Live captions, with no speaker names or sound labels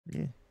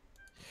Yeah.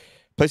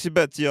 Place your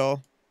bets,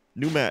 y'all.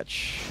 New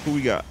match. Who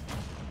we got?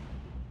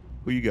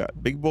 Who you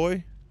got? Big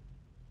Boy?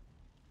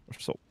 Or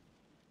so?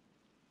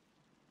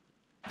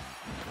 3,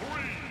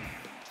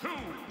 2,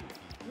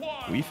 1.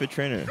 Wii Fit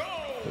Trainer.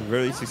 A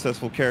very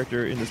successful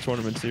character in this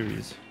tournament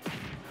series.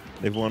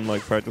 They've won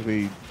like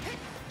practically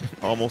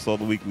almost all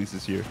the weeklies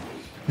this year.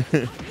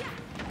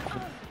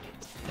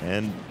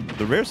 And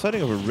the rare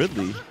sighting of a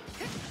Ridley.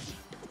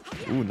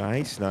 Ooh,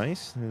 nice. A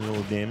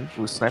little damage.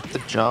 Ooh, snipe the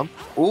jump.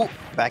 Ooh,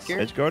 back here.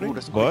 Edge guarding,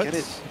 but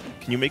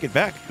can you make it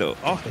back though?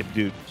 Oh,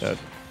 dude,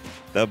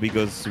 that beat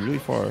goes really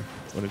far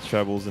when it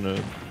travels in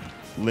a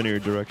linear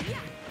direction.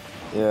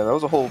 Yeah, that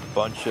was a whole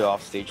bunch of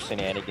offstage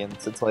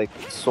shenanigans. It's like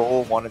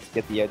Soul wanted to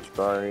get the edge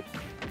guard,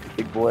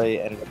 Big Boy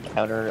ended up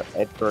counter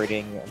edge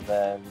guarding, and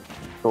then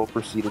Soul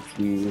proceeded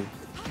to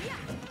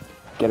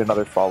get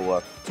another follow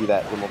up. See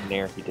that little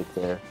nair he did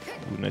there.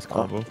 Ooh, nice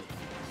combo.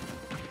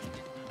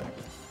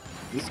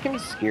 This can be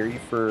scary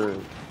for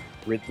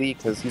Ridley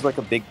because he's like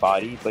a big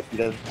body, but he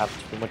doesn't have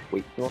too much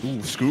weight to him.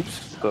 Ooh,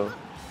 scoops. So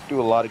do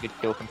a lot of good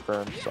kill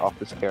confirms off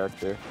this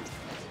character.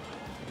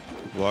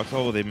 Blocks.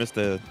 Oh, they missed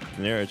the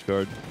nair edge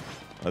guard.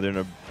 They're in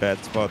a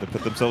bad spot. They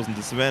put themselves in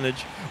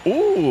disadvantage.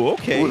 Ooh,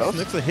 okay. Ooh,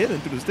 Snicks a hit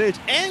into the stage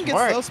and gets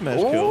the smash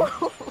kill.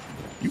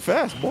 You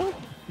fast, boy.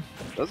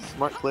 That was a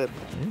smart clip.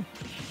 Yeah.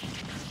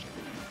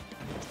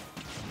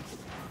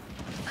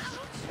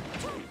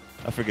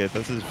 I forget.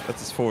 That's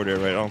his forward air,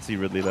 right? I don't see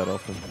Ridley that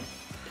often.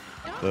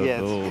 The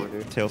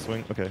little tail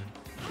swing. Okay.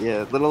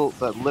 Yeah, that little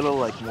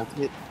like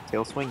multi-hit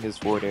tail swing is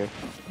forward air.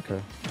 Okay.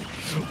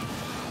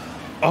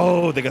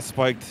 Oh, they got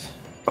spiked.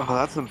 Oh,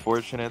 that's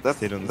unfortunate.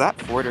 That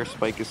forward air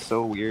spike is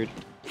so weird.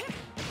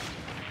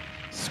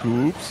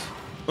 Scoops.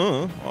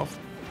 Off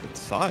the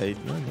side.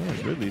 Oh,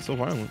 man, Ridley so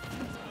violent.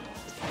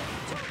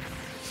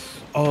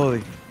 Oh,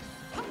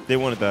 they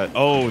wanted that.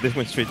 Oh, this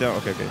went straight down.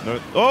 Okay.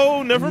 No.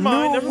 Oh, never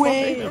mind. Never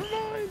mind.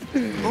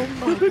 Oh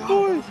my Big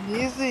boy. God,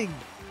 amazing.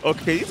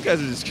 Okay, these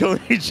guys are just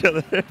killing each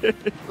other.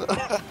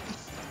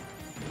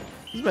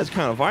 This match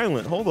kind of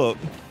violent. Hold up.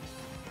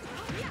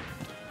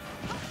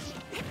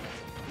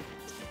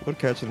 What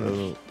catching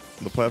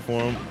the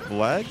platform?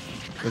 Lag?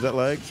 Is that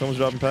lag? Someone's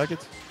dropping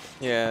packets?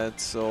 Yeah,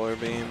 it's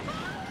SolarBeam.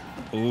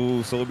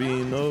 Ooh,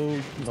 SolarBeam, no.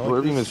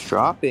 SolarBeam is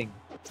dropping.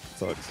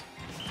 Sucks.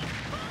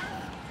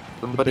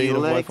 Somebody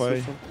lag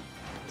Wi-Fi.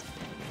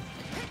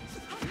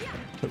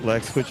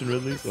 Lag switching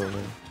Ridley? Oh,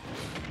 man.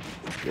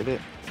 Get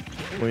it.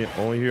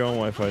 Only here on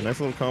Wi-Fi.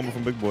 Nice little combo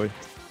from Big Boy.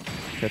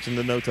 Catching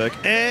the no-tech.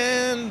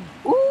 And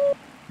Ooh.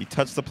 You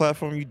touch the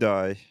platform, you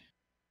die.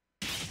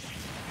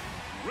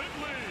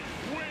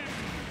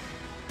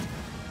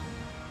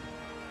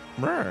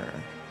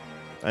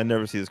 I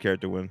never see this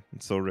character win.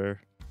 It's so rare.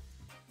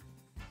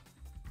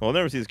 Well, I'll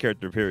never see this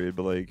character, period,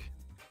 but like,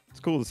 it's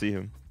cool to see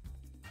him.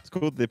 It's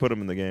cool that they put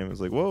him in the game.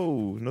 It's like,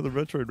 whoa, another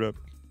Metroid rep.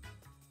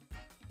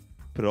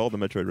 Put all the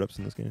Metroid reps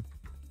in this game.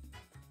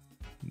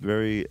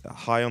 Very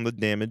high on the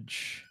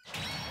damage.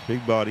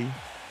 Big body.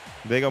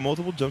 They got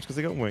multiple jumps because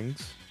they got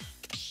wings.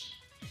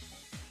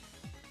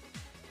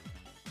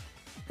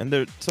 And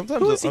they're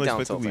sometimes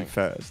unexpectedly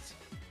fast.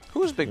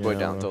 Who is Big Boy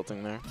down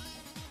tilting there?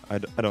 I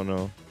don't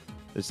know.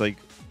 It's like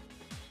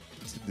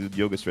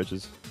yoga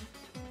stretches.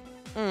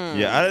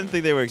 Yeah, I didn't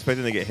think they were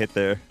expecting to get hit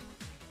there.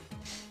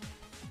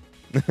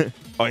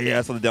 Oh yeah,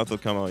 I saw the down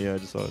tilt come out. Yeah, I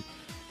just saw it.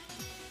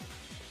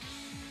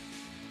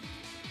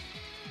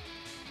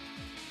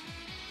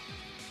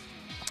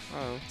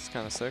 Oh, it's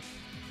kind of sick.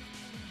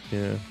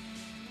 Yeah.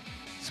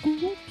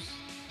 Scoops.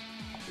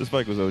 This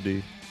bike was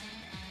OD.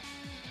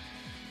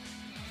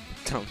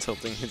 Down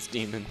tilting his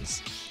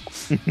demons.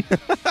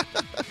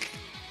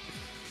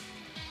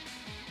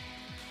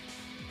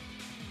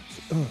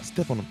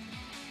 Step on him.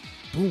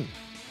 Boom.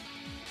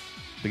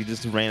 But he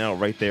just ran out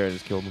right there and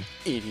just killed him.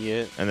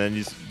 Idiot. And then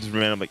just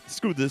ran up like,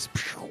 screw this.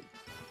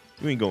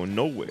 You ain't going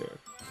nowhere.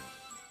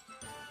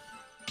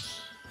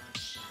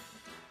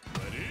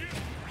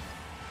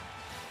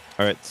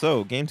 All right,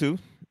 so game 2.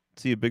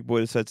 See if Big Boy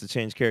decides to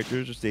change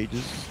characters or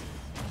stages.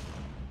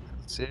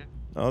 That's it.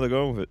 Oh, they're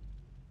going with it.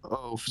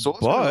 Oh,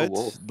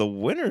 but the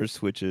winner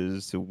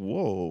switches to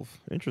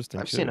Wolf.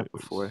 Interesting. I've seen it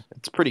before.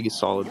 It's pretty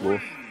solid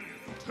Wolf.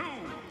 All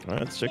right,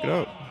 let's check it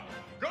out.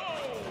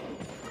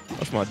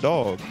 That's my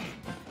dog.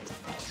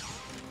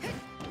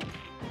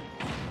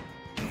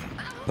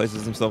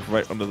 Places himself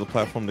right under the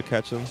platform to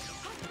catch him.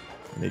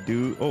 And they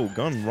do. Oh,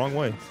 gun, wrong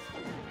way.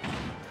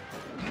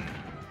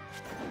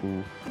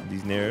 Ooh,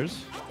 these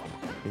nairs.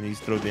 And these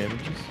throw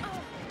damages.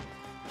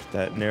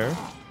 That nair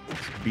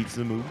beats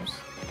the moves.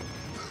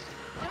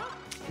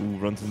 Ooh,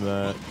 runs into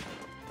that.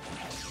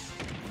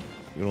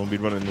 You don't want to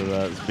be running into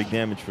that. It's big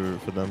damage for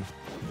them.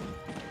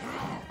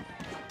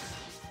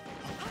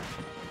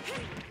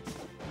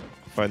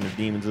 Fighting the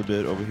demons a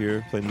bit over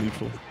here, playing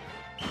neutral.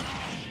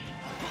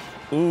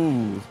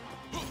 Ooh.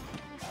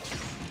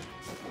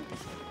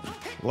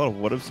 A lot of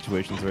what-if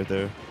situations right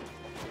there.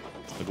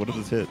 Like, what if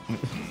this hit?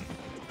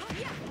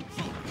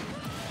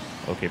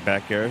 Okay,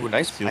 back air. Ooh,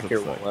 nice back air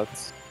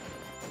roll-ups.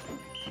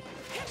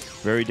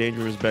 Very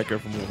dangerous back air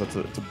from Wolf.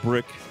 It's a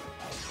brick.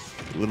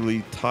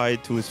 literally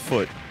tied to his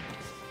foot.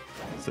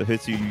 So it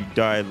hits you, you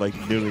die like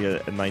nearly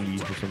at 90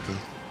 or something.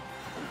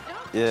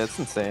 Yeah, it's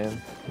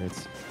insane.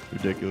 It's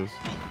ridiculous.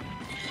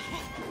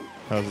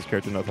 How is this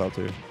character not top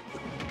tier?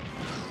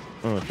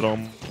 Throw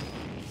him.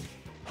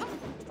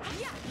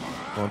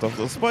 On top of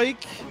the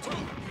spike.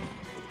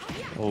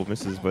 Oh,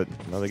 misses, but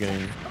now they're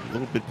getting a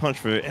little bit punched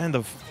for it. And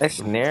the Nice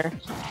snare.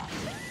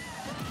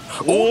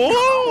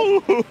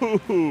 Whoa!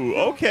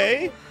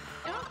 Okay.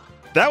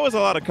 That was a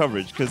lot of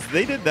coverage because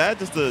they did that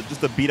just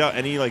to beat out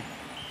any like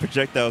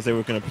projectiles they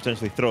were gonna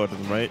potentially throw at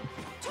them, right?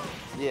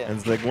 Yeah. And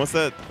it's like once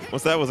that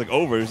was like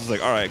over, it's just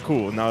like, all right,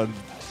 cool. Now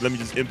let me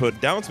just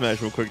input down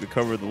smash real quick to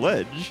cover the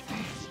ledge,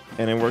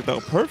 and it worked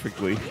out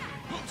perfectly.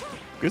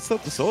 Good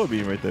stuff to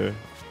SolarBeam right there.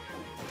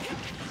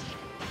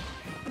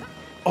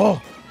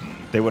 Oh,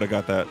 they would have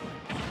got that.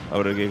 I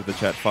would have gave the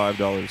chat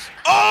 $5.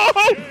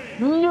 Oh!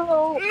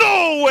 No!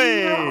 No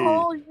way!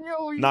 No!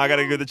 Now I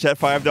gotta give the chat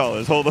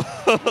 $5. Hold on.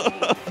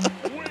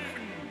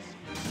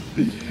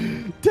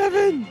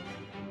 Devin!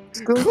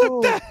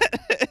 Clip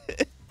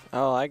that!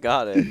 Oh, I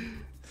got it.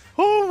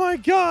 Oh my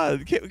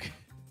god!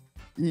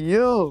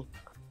 Yo!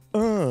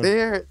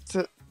 There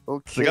to...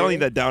 Okay. So I don't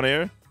need that down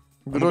air.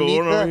 I'm gonna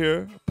go over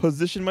here,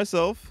 position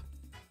myself,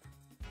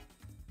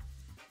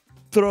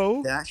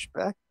 throw. Dash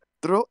back.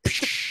 Throw.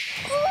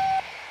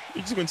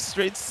 You just went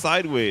straight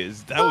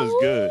sideways. That was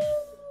good.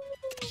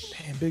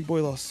 Man, Big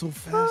Boy lost so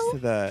fast to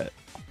that.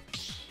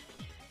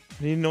 I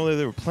didn't even know that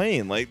they were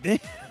playing. Like, damn.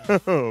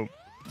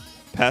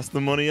 Pass the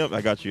money up.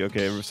 I got you.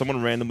 Okay,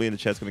 someone randomly in the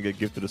chat's gonna get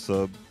gifted a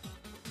sub.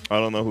 I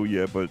don't know who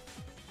yet, but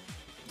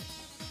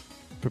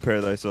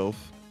prepare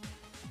thyself.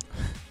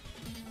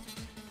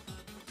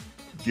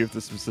 Gift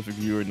a specific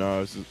viewer. Nah,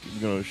 it's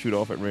gonna shoot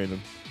off at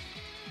random.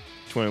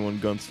 21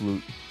 gun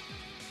salute.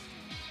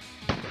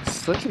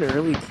 Such an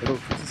early kill.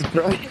 Jesus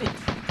Christ.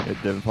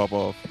 It didn't pop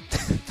off.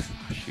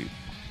 Oh, shoot.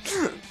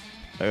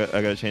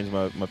 I gotta change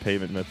my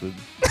payment method.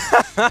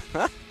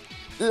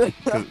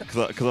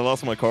 Cause I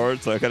lost my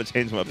card, so I gotta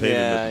change my payment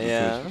method.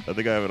 Yeah. I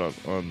think I have it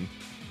on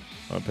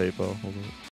PayPal. Hold on.